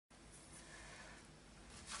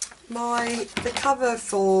The cover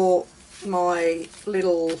for my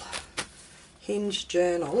little Hinge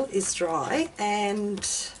journal is dry, and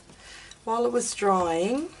while it was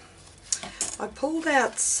drying I pulled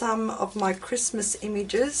out some of my Christmas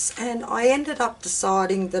images, and I ended up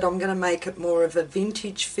deciding that I'm going to make it more of a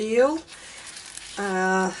vintage feel.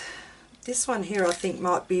 This one here I think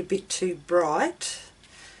might be a bit too bright,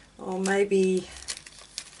 or maybe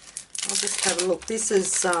I'll just have a look. This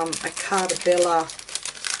is a Cartabella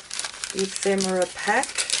ephemera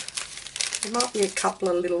pack. There might be a couple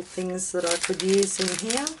of little things that I could use in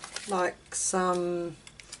here, like some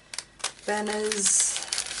banners,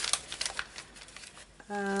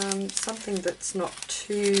 something that's not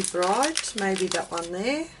too bright, maybe that one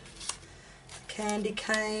there, candy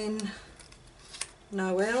cane,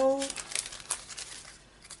 Noel,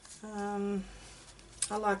 I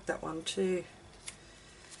like that one too.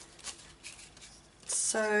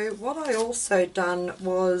 So what I also done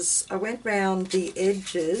was I went round the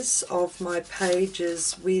edges of my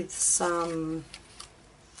pages with some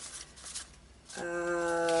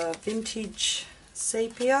vintage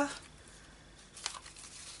sepia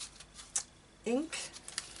ink,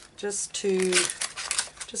 just to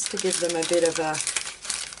give them a bit of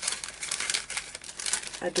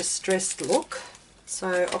a distressed look.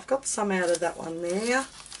 So I've got some out of that one there.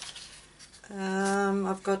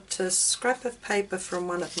 I've got a scrap of paper from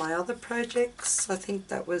one of my other projects. I think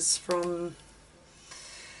that was from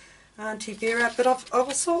Auntie Vera, but I've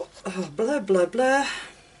also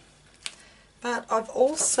But I've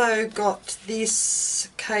also got this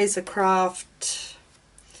Kaiser Craft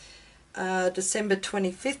December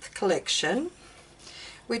 25th collection,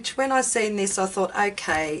 which when I seen this I thought,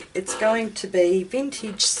 okay, it's going to be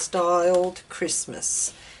vintage styled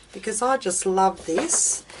Christmas, because I just love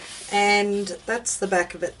this. And that's the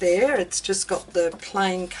back of it there. It's just got the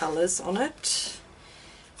plain colours on it.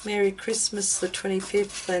 Merry Christmas the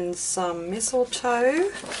 25th and some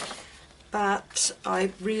mistletoe. But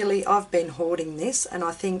I've been hoarding this, and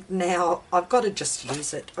I think now I've got to just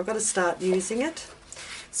use it. I've got to start using it.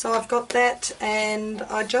 So I've got that, and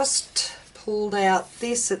I just pulled out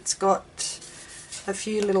this. It's got a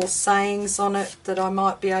few little sayings on it that I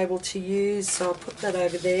might be able to use, so I'll put that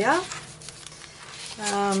over there.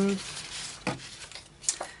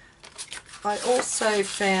 I also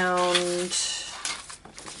found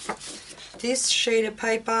this sheet of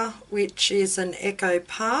paper, which is an Echo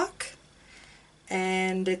Park,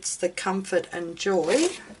 and it's the Comfort and Joy,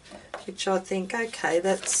 which I think, okay,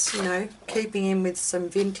 that's, you know, keeping in with some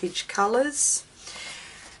vintage colours.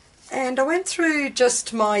 And I went through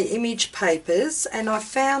just my image papers, and I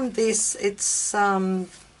found this. It's from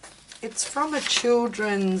a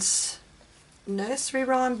children's nursery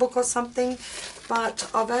rhyme book or something, but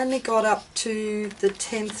I've only got up to the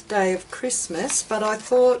 10th day of Christmas, but I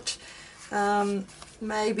thought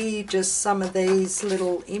maybe just some of these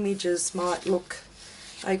little images might look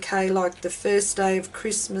okay, like the first day of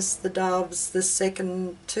Christmas, the doves, the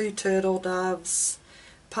second, 2 turtle doves,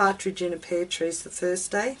 partridge in a pear tree is the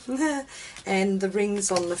first day, and the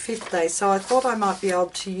rings on the 5th day. So I thought I might be able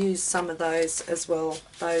to use some of those as well,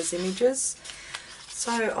 those images.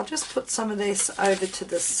 So I'll just put some of this over to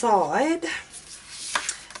the side.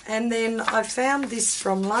 And then I found this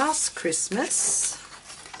from last Christmas,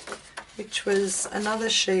 which was another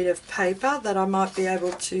sheet of paper that I might be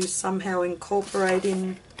able to somehow incorporate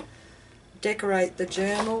in, decorate the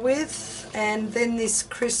journal with. And then this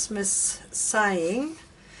Christmas saying,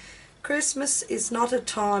 Christmas is not a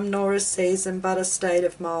time nor a season but a state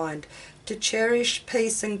of mind, to cherish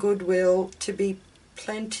peace and goodwill, to be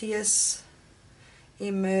plenteous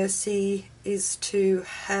in mercy is to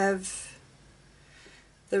have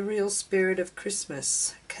the real spirit of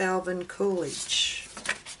Christmas. Calvin Coolidge.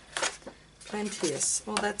 Plenteous.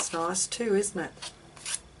 Well, that's nice too, isn't it?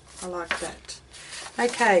 I like that.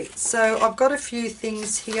 Okay, so I've got a few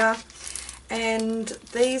things here, and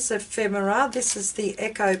these ephemera, this is the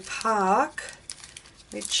Echo Park,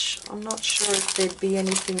 which I'm not sure if there'd be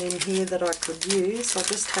anything in here that I could use. I'll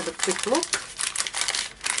just have a quick look.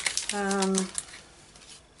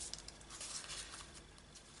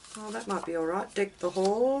 Oh, that might be alright. Deck the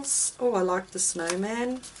halls. Oh, I like the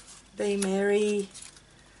snowman. Be merry.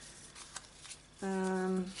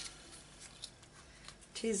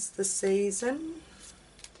 'Tis the season.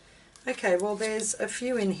 Okay, well there's a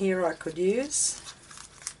few in here I could use.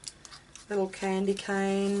 Little candy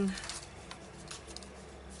cane.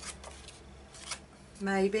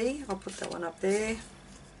 Maybe. I'll put that one up there.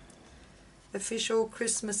 Official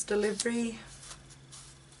Christmas delivery.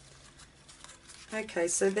 Okay,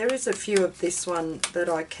 so there is a few of this one that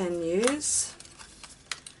I can use.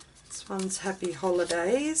 Let's This one's Happy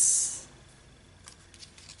Holidays.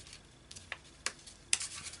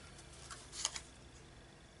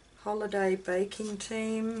 Holiday Baking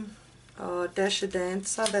Team. Oh, Dasher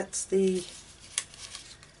Dancer, that's the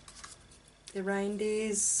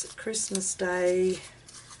reindeers. Christmas Day,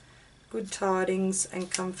 Good Tidings and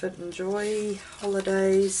Comfort and Joy.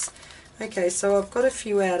 Holidays. Okay, so I've got a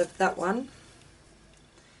few out of that one.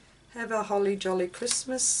 Have a Holly Jolly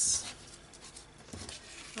Christmas.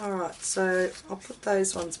 Alright, so I'll put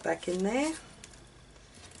those ones back in there.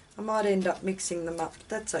 I might end up mixing them up, but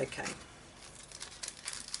that's okay.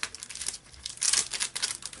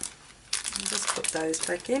 I'll just put those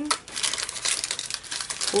back in.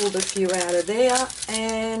 Pulled a few out of there,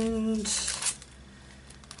 and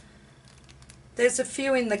there's a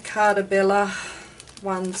few in the Carta Bella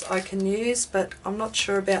ones I can use, but I'm not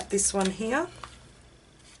sure about this one here.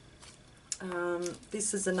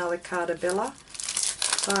 This is another Carta Bella,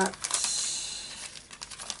 but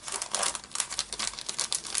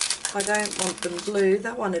I don't want them blue.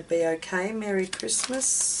 That one would be okay. Merry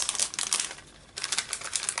Christmas.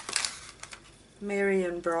 Merry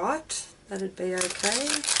and Bright. That'd be okay.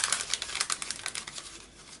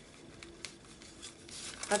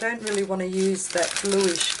 I don't really want to use that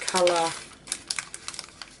bluish colour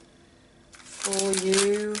for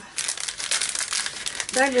you.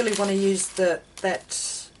 I don't really want to use the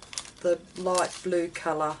light blue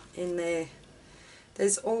colour in there.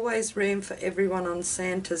 There's always room for everyone on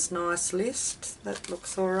Santa's nice list. That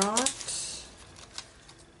looks alright.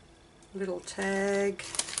 Little tag.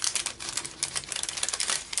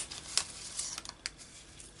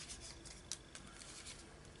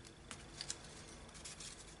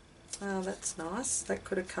 Oh, that's nice. That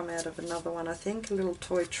could have come out of another one, I think. A little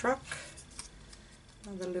toy truck.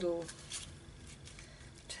 Another little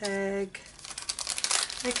tag.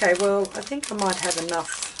 Okay, well, I think I might have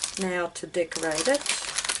enough now to decorate it.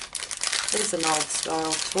 There's an old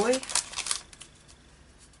style toy.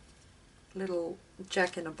 Little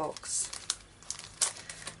Jack-in-a-Box.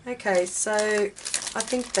 Okay, so I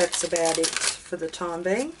think that's about it for the time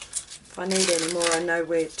being. If I need any more, I know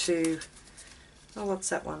where to... Oh, what's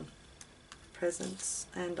that one? Presents,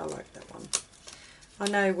 and I like that one. I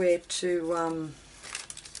know where to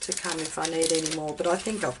come if I need any more, but I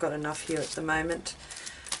think I've got enough here at the moment.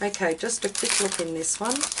 Okay, just a quick look in this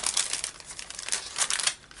one.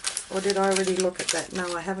 Or did I already look at that?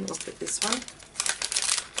 No, I haven't looked at this one.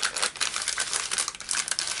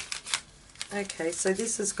 Okay, so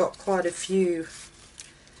this has got quite a few.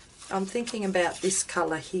 I'm thinking about this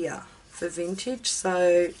colour here for vintage,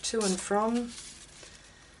 so To and From.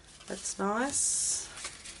 That's nice.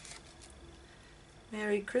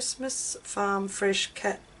 Merry Christmas, Farm Fresh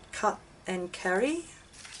Cut and Carry.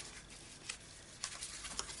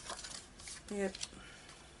 Yep,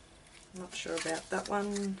 not sure about that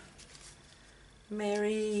one.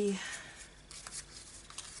 Merry.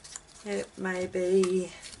 Yep,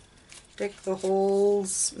 maybe. Deck the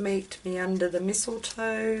Halls, Meet Me Under the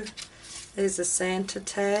Mistletoe. There's a Santa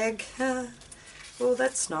tag. Well,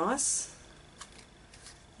 that's nice.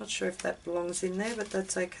 Not sure if that belongs in there, but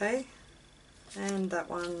that's okay. And that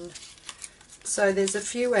one. So there's a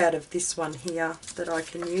few out of this one here that I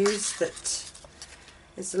can use that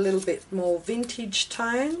is a little bit more vintage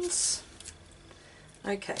tones.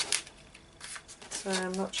 Okay. So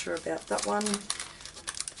I'm not sure about that one.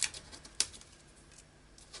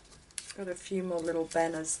 Got a few more little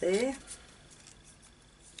banners there.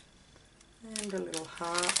 And a little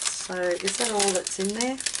heart. So is that all that's in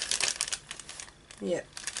there? Yep.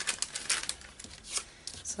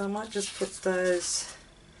 So I might just put those.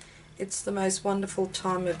 It's the most wonderful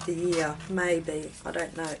time of the year, maybe. I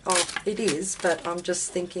don't know. Oh, it is, but I'm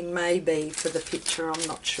just thinking maybe for the picture. I'm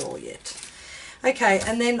not sure yet. Okay,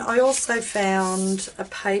 and then I also found a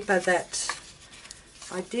paper that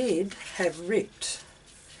I did have ripped.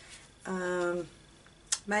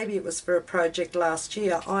 Maybe it was for a project last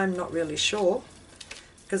year. I'm not really sure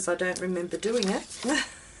because I don't remember doing it.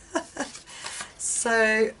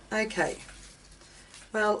 So, okay.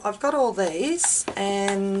 Well, I've got all these,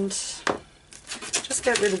 and just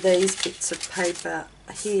get rid of these bits of paper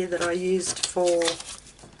here that I used for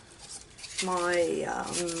my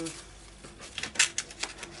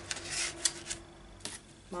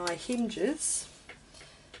my hinges.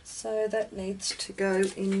 So that needs to go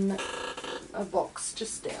in a box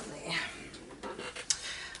just down there.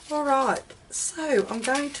 Alright, so I'm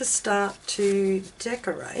going to start to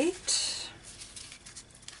decorate.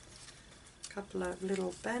 Couple of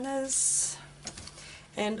little banners,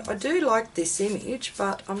 and I do like this image,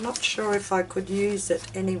 but I'm not sure if I could use it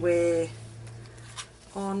anywhere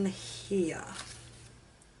on here.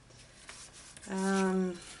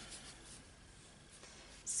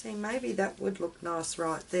 See, maybe that would look nice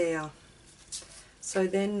right there. So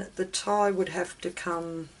then the tie would have to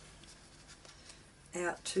come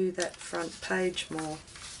out to that front page more,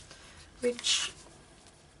 which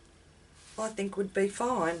I think would be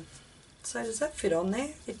fine. So does that fit on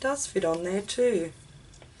there? It does fit on there too.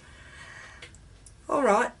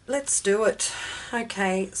 Alright, let's do it.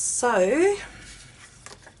 Okay, so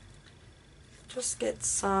just get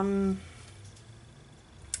some,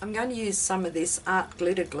 I'm going to use some of this art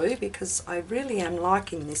glitter glue because I really am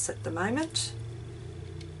liking this at the moment.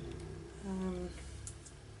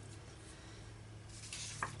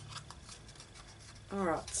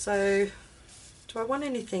 Alright, so do I want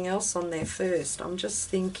anything else on there first? I'm just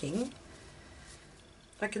thinking.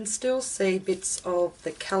 I can still see bits of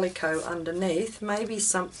the calico underneath, maybe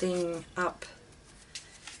something up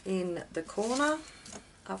in the corner,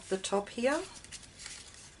 up the top here,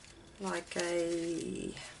 like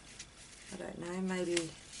a, I don't know, maybe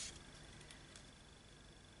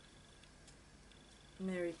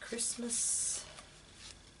Merry Christmas.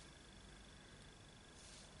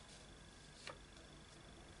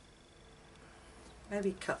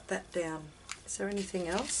 Maybe cut that down. Is there anything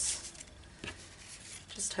else?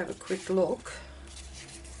 Just have a quick look.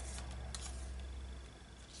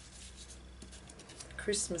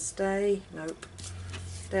 Christmas Day, nope.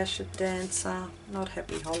 Dashed Dancer, not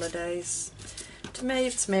Happy Holidays. To me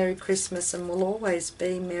it's Merry Christmas and will always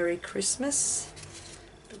be Merry Christmas.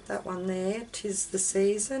 Put that one there, 'Tis the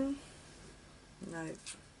Season, nope.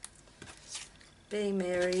 Be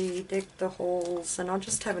Merry, Deck the Halls, and I'll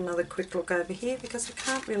just have another quick look over here because I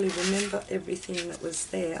can't really remember everything that was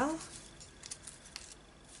there.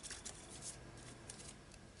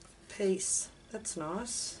 Peace, that's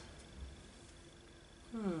nice.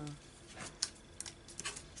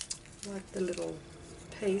 Like the little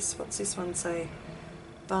piece. What's this one say?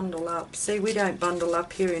 Bundle up. See, we don't bundle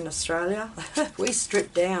up here in Australia. We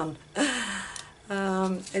strip down.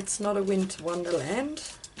 It's not a winter wonderland.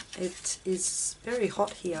 It is very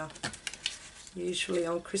hot here, usually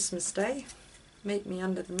on Christmas Day. Meet me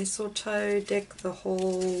under the mistletoe, deck the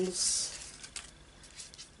halls,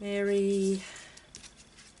 merry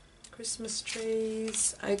Christmas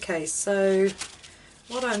trees. Okay, so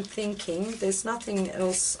what I'm thinking, there's nothing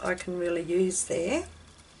else I can really use there,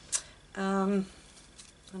 and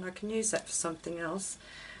I can use that for something else.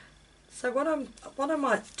 So what I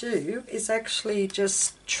might do is actually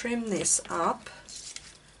just trim this up,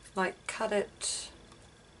 like cut it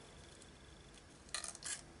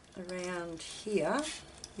around here,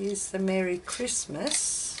 use the Merry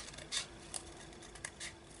Christmas,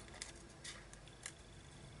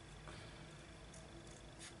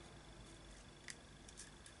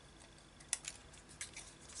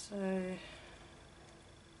 so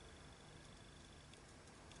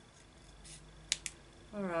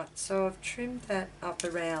alright, so I've trimmed that up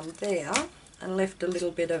around there and left a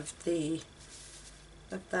little bit of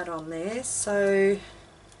that on there, so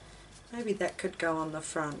maybe that could go on the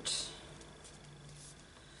front.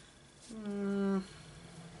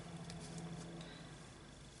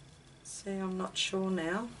 See, I'm not sure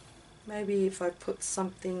now. Maybe if I put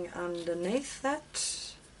something underneath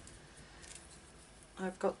that.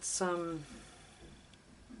 I've got some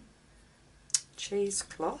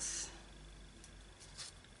cheesecloth,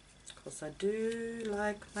 because I do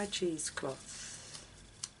like my cheesecloth.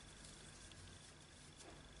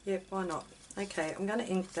 Yep, why not? Okay, I'm going to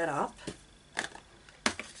ink that up.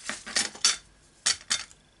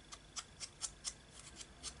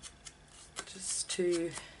 Just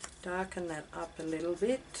to darken that up a little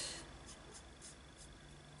bit.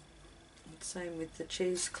 And same with the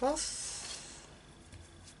cheesecloth.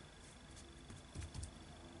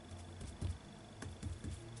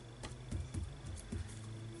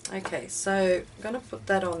 Okay, so I'm going to put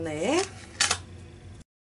that on there.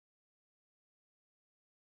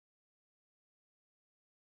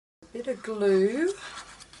 Bit of glue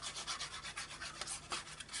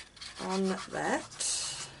on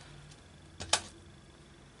that,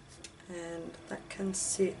 and that can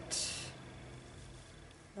sit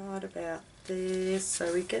right about there,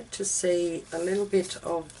 so we get to see a little bit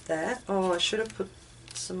of that. Oh, I should have put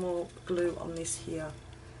some more glue on this here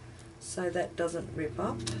so that doesn't rip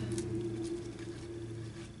up.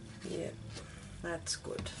 Yep, that's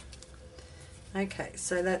good. Okay,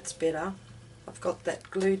 so that's better. I've got that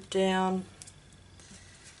glued down,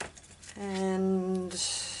 and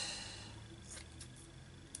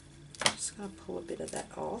I'm just going to pull a bit of that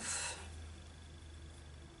off.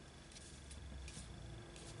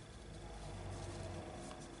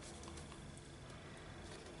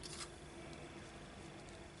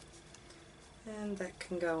 and that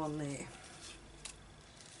can go on there.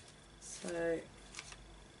 So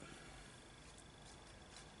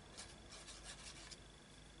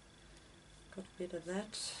got a bit of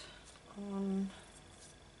that on.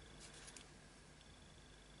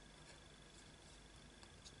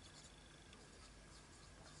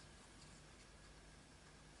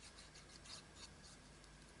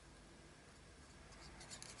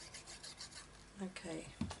 Okay,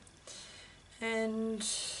 and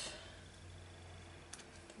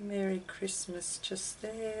Merry Christmas just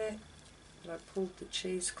there, but I pulled the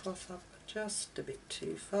cheesecloth up just a bit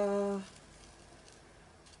too far.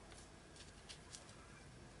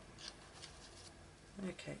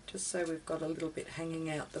 Okay, just so we've got a little bit hanging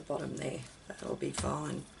out the bottom there, that'll be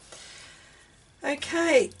fine.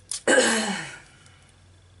 Okay.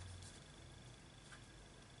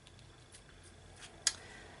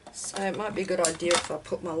 So it might be a good idea if I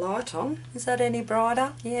put my light on. Is that any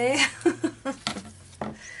brighter? Yeah.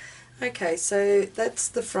 Okay, so that's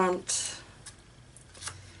the front.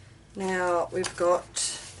 Now we've got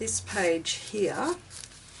this page here.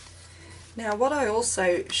 Now what I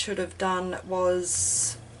also should have done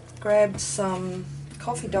was grabbed some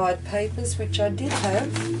coffee dyed papers, which I did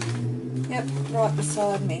have. Yep, right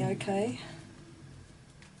beside me, okay.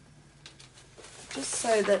 Just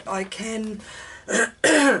so that I can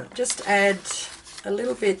just add a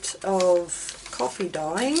little bit of coffee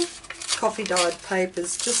dyed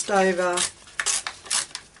papers just over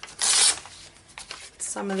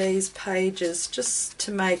some of these pages, just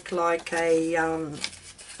to make like a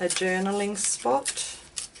journaling spot.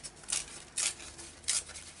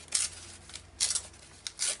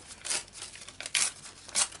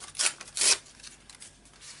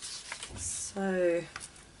 So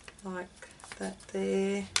like that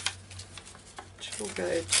there, which will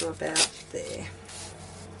go to about there.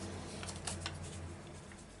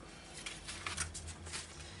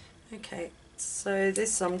 Okay, so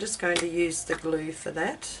this, I'm just going to use the glue for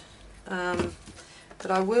that, but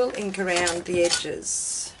I will ink around the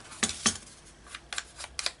edges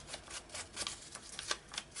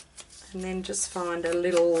and then just find a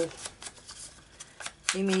little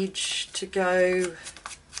image to go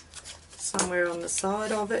somewhere on the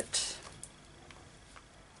side of it.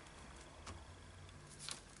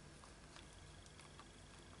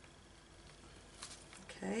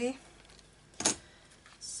 Okay.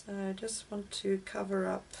 So I just want to cover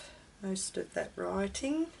up most of that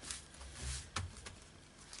writing.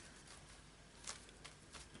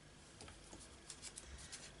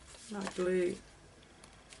 My glue.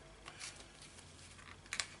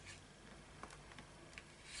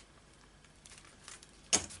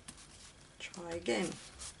 Try again.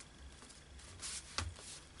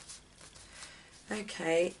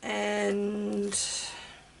 Okay, and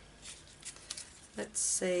let's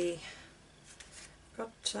see.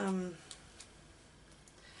 Got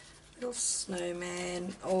little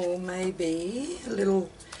snowman, or maybe a little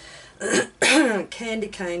candy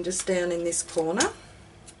cane just down in this corner.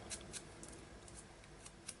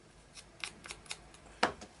 A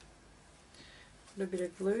little bit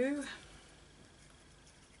of glue.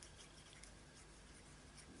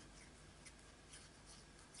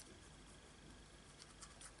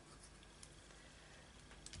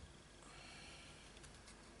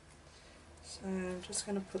 So I'm just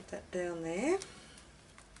going to put that down there.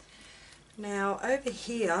 Now over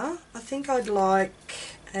here, I think I'd like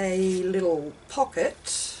a little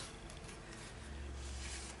pocket.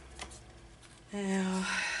 Now,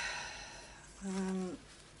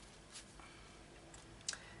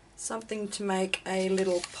 something to make a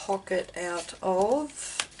little pocket out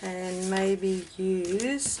of, and maybe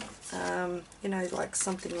use, you know, like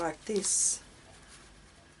something like this.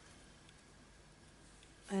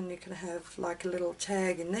 And you can have like a little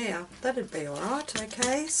tag in there. That'd be alright.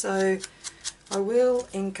 Okay, so I will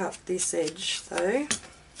ink up this edge though.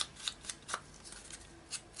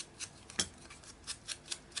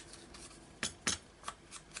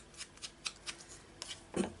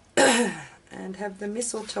 And have the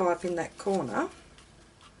mistletoe up in that corner.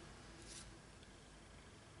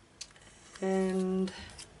 And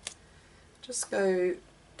just go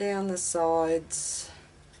down the sides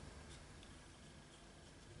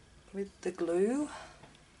with the glue.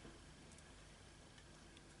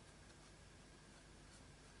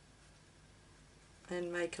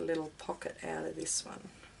 And make a little pocket out of this one.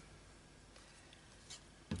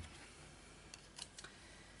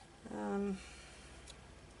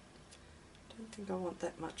 Don't think I want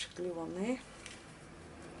that much glue on there.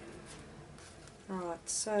 Right,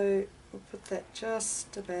 so we'll put that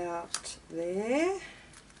just about there.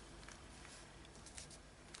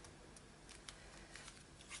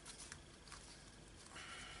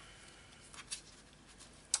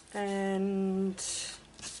 And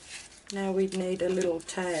now we'd need a little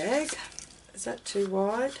tag. Is that too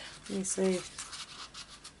wide? Let me see.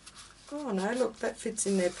 Oh no, look, that fits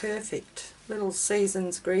in there perfect. Little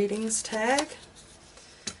season's greetings tag.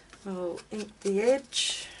 I'll ink the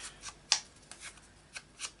edge.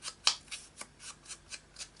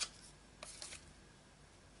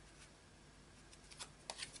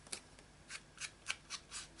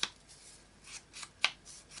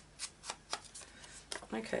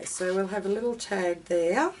 Okay, so we'll have a little tag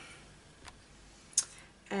there.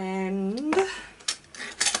 And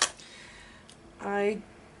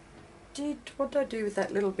what did I do with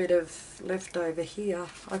that little bit of leftover here?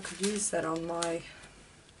 I could use that on my,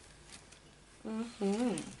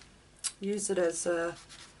 use it as a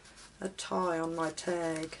tie on my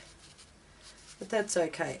tag. But that's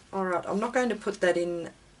okay. Alright, I'm not going to put that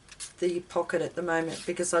in the pocket at the moment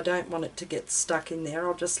because I don't want it to get stuck in there.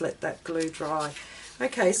 I'll just let that glue dry.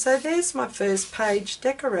 Okay, so there's my first page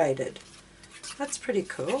decorated. That's pretty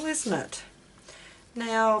cool, isn't it?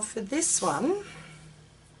 Now for this one,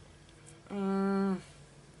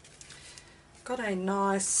 got a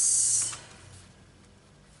nice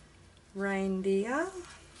reindeer.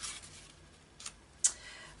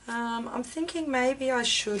 I'm thinking maybe I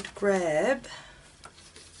should grab,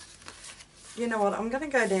 you know what, I'm going to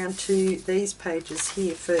go down to these pages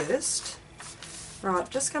here first. Right,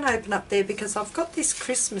 just going to open up there because I've got this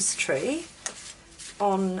Christmas tree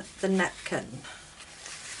on the napkin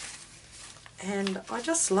and I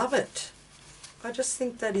just love it. I just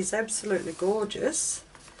think that is absolutely gorgeous.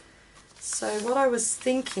 So what I was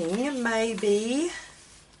thinking, maybe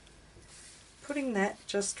putting that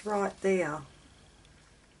just right there.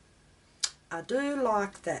 I do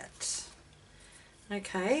like that.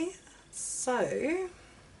 Okay, so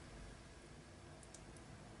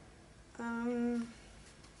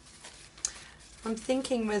I'm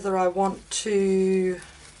thinking whether I want to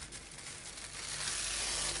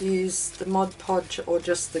use the Mod Podge or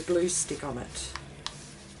just the glue stick on it.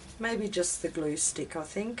 Maybe just the glue stick, I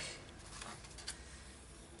think,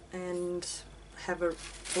 and have a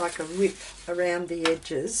like a rip around the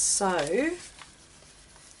edges. So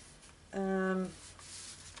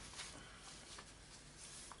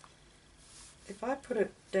if I put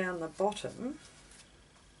it down the bottom,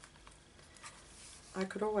 I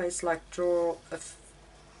could always like draw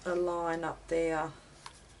a line up there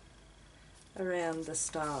around the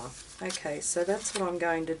star. Okay, so that's what I'm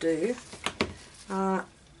going to do.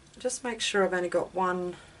 Just make sure I've only got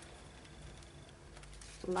one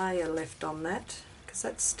layer left on that because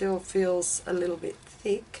that still feels a little bit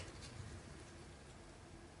thick.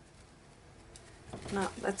 No,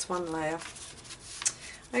 that's one layer.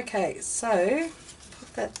 Okay, so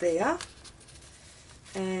put that there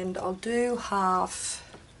and I'll do half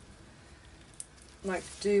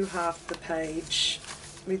the page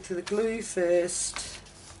with the glue first.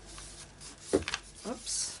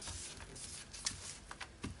 Oops.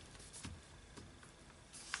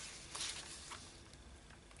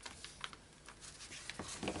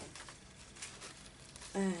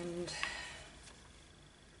 And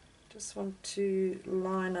just want to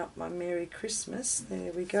line up my Merry Christmas.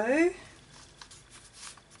 There we go.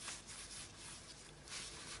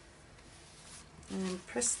 And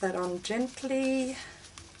press that on gently,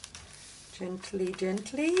 gently,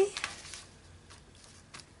 gently.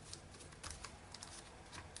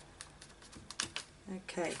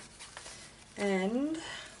 Okay, and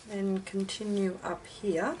then continue up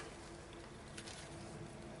here.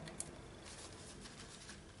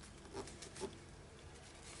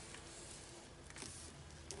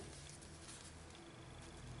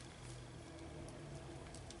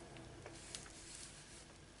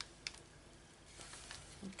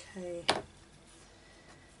 Okay,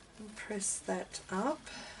 and press that up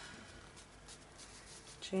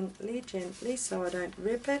gently, gently so I don't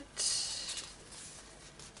rip it.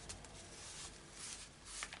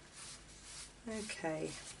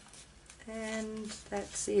 Okay, and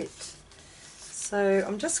that's it. So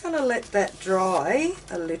I'm just going to let that dry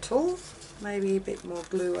a little, maybe a bit more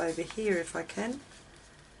glue over here if I can.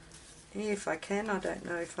 If I can, I don't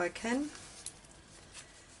know if I can.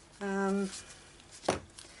 I'm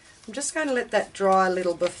just going to let that dry a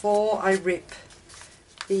little before I rip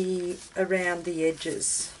around the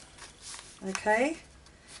edges. Okay.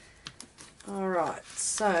 Alright,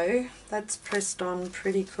 so that's pressed on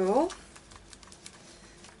pretty cool.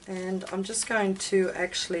 And I'm just going to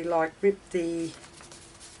actually like rip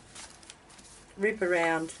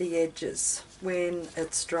around the edges when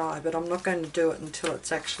it's dry, but I'm not going to do it until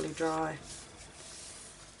it's actually dry.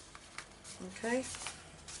 Okay.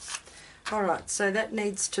 Alright, so that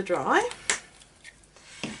needs to dry.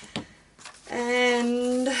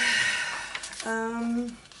 And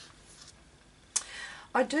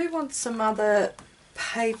I do want some other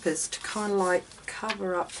papers to kind of like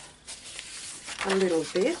cover up a little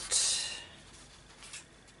bit.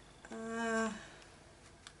 I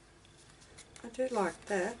do like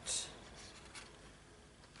that.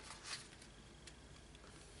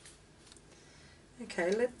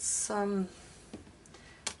 Okay, let's,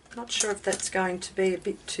 not sure if that's going to be a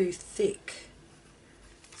bit too thick.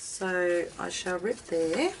 So I shall rip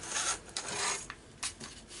there.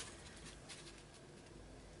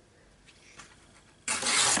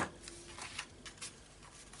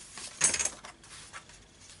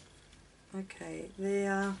 Okay,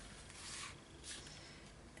 there.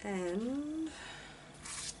 And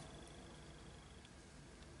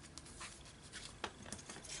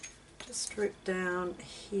just rip down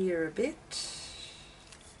here a bit.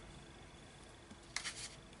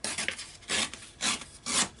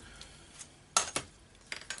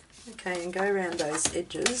 Okay, and go around those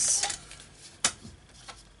edges.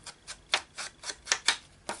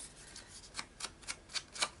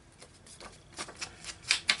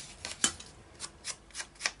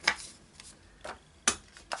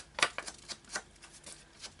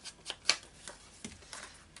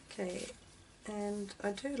 Okay, and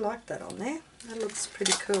I do like that on there. That looks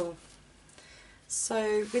pretty cool.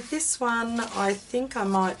 So with this one, I think I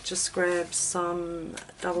might just grab some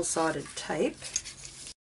double-sided tape.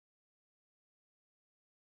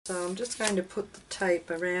 So I'm just going to put the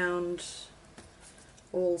tape around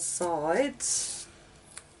all sides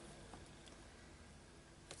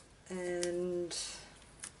and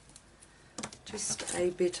just a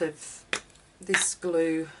bit of this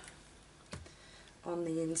glue on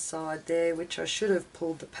the inside there, which I should have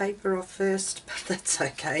pulled the paper off first, but that's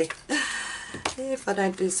okay. If I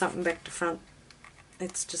don't do something back to front,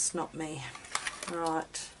 it's just not me.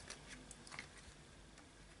 Right.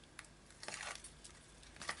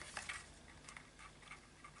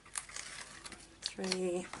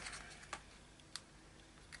 Three,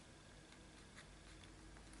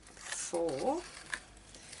 4.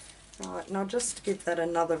 Right, and I'll just give that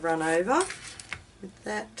another run over with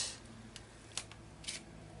that.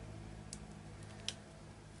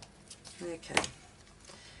 Okay,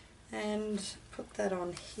 and put that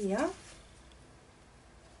on here,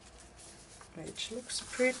 which looks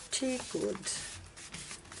pretty good.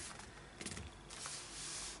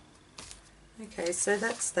 Okay, so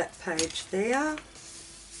that's that page there.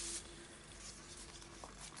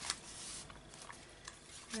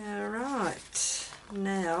 Alright,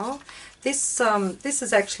 now this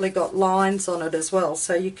has actually got lines on it as well,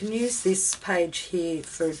 so you can use this page here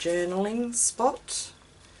for a journaling spot.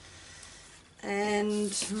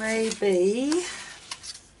 And maybe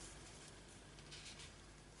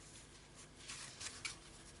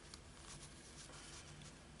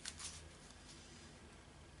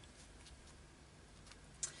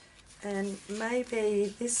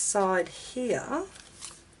this side here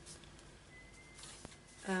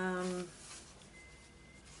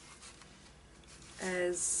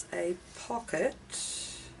as a pocket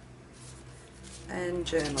and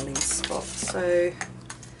journaling spot. So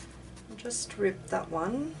I'll just rip that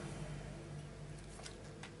one.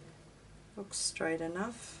 Looks straight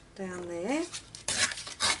enough down there.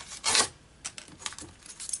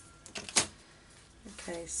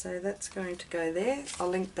 Okay, so that's going to go there. I'll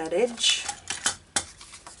link that edge.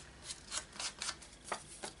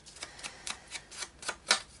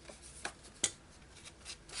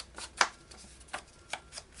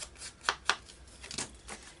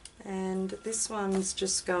 And this one's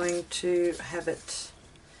just going to have it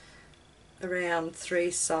around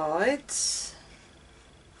 3 sides.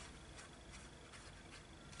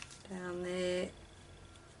 Down there.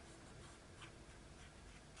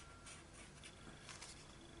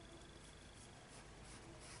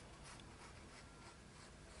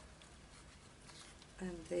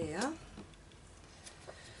 And there.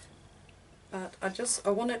 But I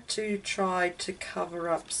want it to try to cover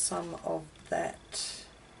up some of that.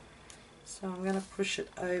 So I'm going to push it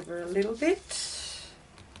over a little bit,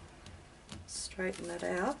 straighten it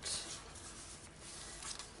out.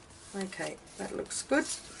 Okay, that looks good.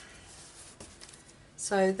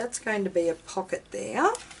 So that's going to be a pocket there.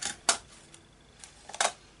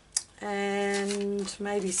 And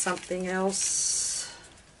maybe something else.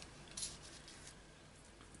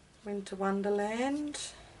 Winter Wonderland.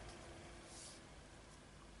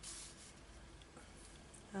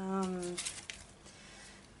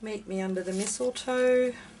 Meet Me Under the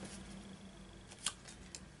Mistletoe.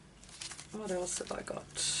 What else have I got?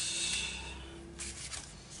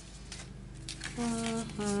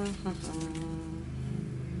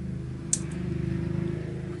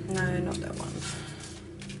 No, not that one.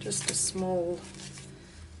 Just a small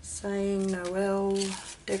saying Noel,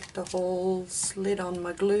 deck the halls, lid on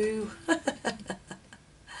my glue.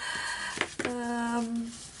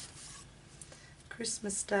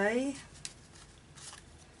 Christmas Day.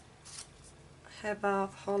 Have a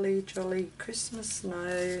holly jolly Christmas.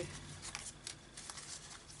 No.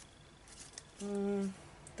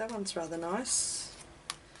 That one's rather nice.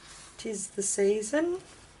 'Tis the season.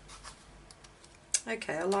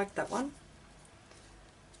 Okay, I like that one.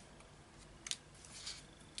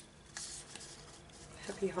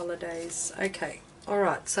 Happy holidays. Okay,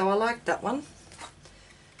 alright, so I like that one.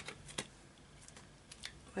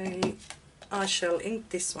 I shall ink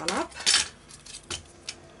this one up.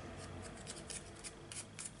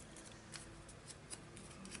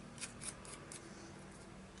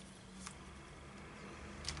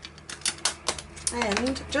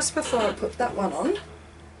 And just before I put that one on,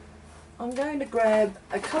 I'm going to grab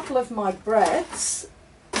a couple of my brads.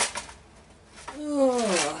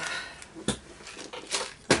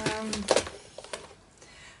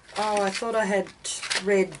 Oh, I thought I had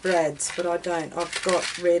red brads, but I don't. I've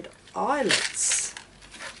got red eyelets.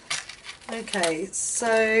 Okay,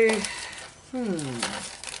 so,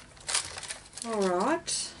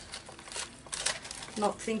 alright.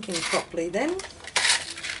 Not thinking properly then.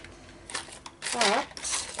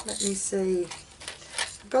 But, let me see.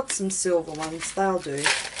 I've got some silver ones, they'll do.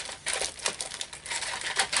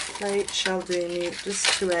 They shall do me,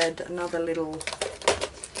 just to add another little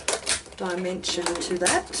dimension to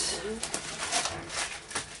that.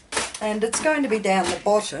 And it's going to be down the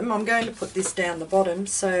bottom. I'm going to put this down the bottom,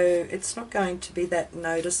 so it's not going to be that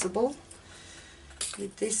noticeable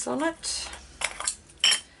with this on it.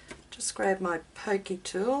 Just grab my pokey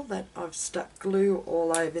tool that I've stuck glue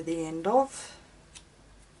all over the end of.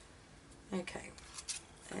 Okay,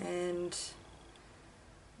 and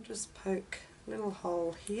just poke a little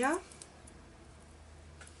hole here.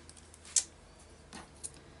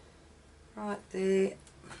 Right there.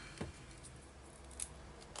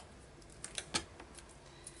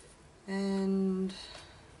 And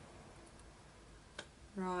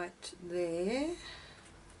right there.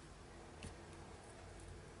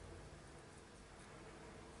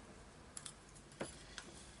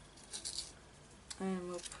 And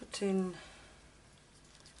we'll put in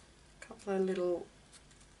a couple of little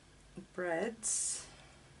brads.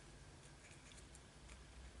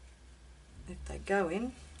 If they go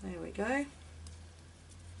in, there we go.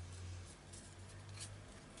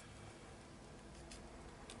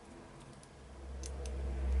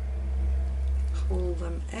 Pull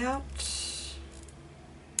them out.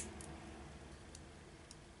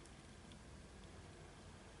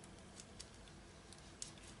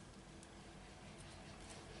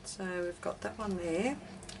 So we've got that one there,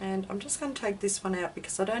 and I'm just going to take this one out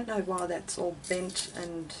because I don't know why that's all bent,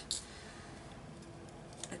 and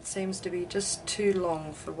it seems to be just too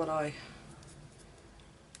long for what I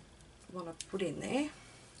want to put in there.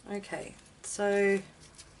 Okay, so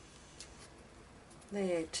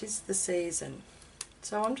there, 'tis the season.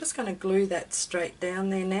 So I'm just going to glue that straight down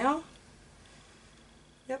there now.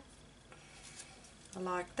 Yep, I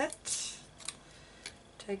like that.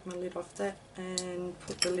 Take my lid off that and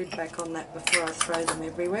put the lid back on that before I throw them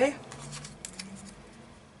everywhere.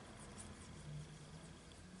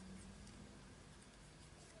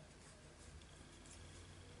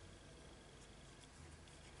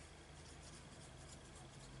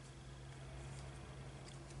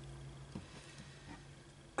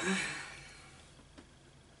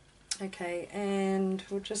 Okay, and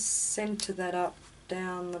we'll just centre that up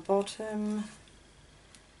down the bottom.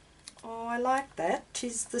 Oh, I like that.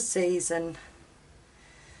 'Tis the season.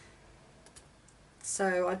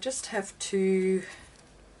 So I just have to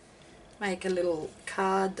make a little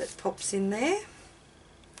card that pops in there.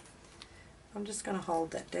 I'm just going to hold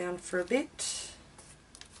that down for a bit.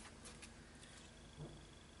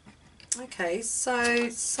 Okay, so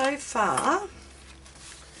far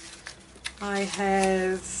I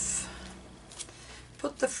have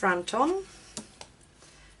put the front on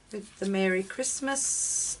with the Merry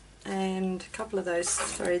Christmas, and a couple of those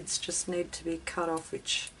threads just need to be cut off,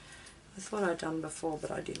 which I thought I'd done before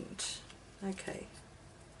but I didn't. Okay.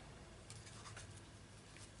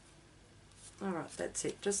 Alright, that's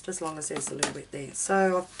it, just as long as there's a little bit there.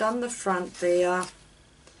 So I've done the front there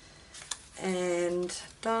and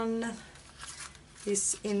done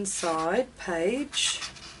this inside page.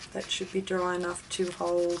 That should be dry enough to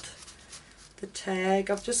hold the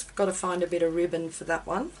tag. I've just got to find a bit of ribbon for that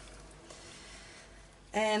one.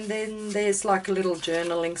 And then there's like a little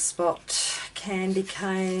journaling spot, candy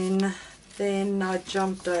cane. Then I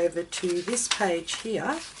jumped over to this page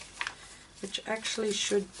here, which actually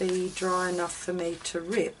should be dry enough for me to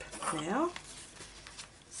rip now.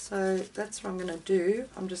 So that's what I'm going to do.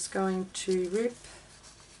 I'm just going to rip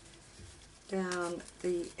down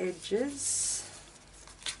the edges.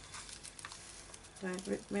 Don't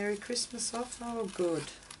rip Merry Christmas off. Oh, good.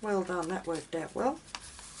 Well done, that worked out well.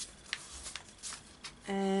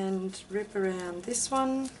 And rip around this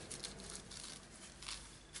one.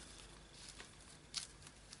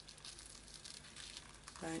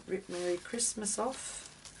 Don't rip Merry Christmas off.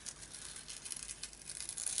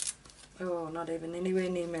 Oh, not even anywhere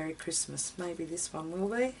near Merry Christmas. Maybe this one will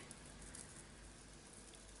be.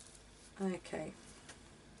 Okay.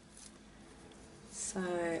 So,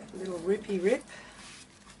 a little rippy rip.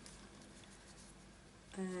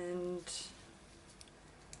 And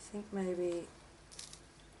I think maybe,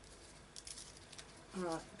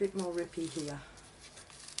 alright, a bit more rippy here.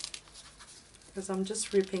 Because I'm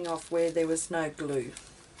just ripping off where there was no glue.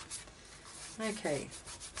 Okay,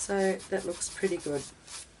 so that looks pretty good.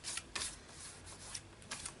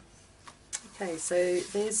 Okay, so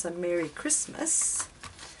there's a Merry Christmas.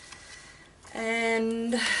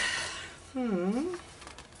 And, oh,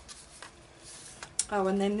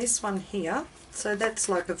 and then this one here. So that's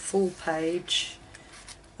like a full page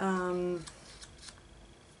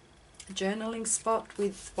journaling spot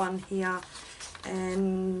with one here,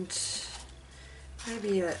 and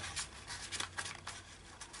maybe the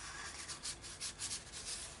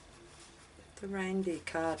reindeer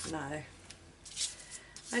card. No,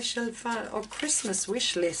 I shall find a Christmas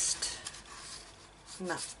wish list.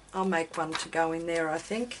 No, I'll make one to go in there, I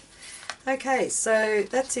think. Okay, so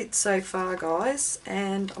that's it so far, guys,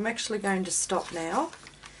 and I'm actually going to stop now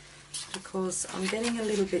because I'm getting a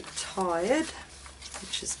little bit tired,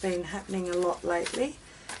 which has been happening a lot lately,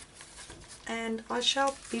 and I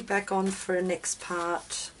shall be back on for a next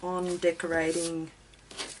part on decorating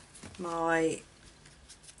my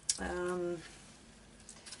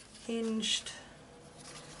hinged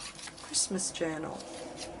Christmas journal.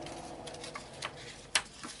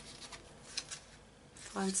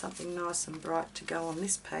 Find something nice and bright to go on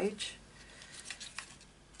this page.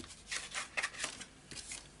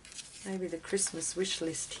 Maybe the Christmas wish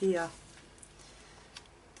list here.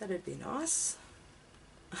 That'd be nice.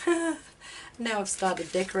 Now I've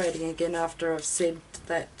started decorating again after I've said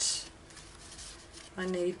that I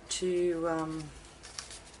need to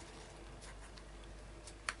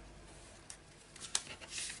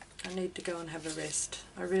go and have a rest.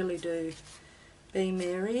 I really do. Be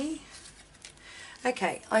merry.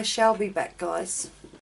 Okay, I shall be back, guys.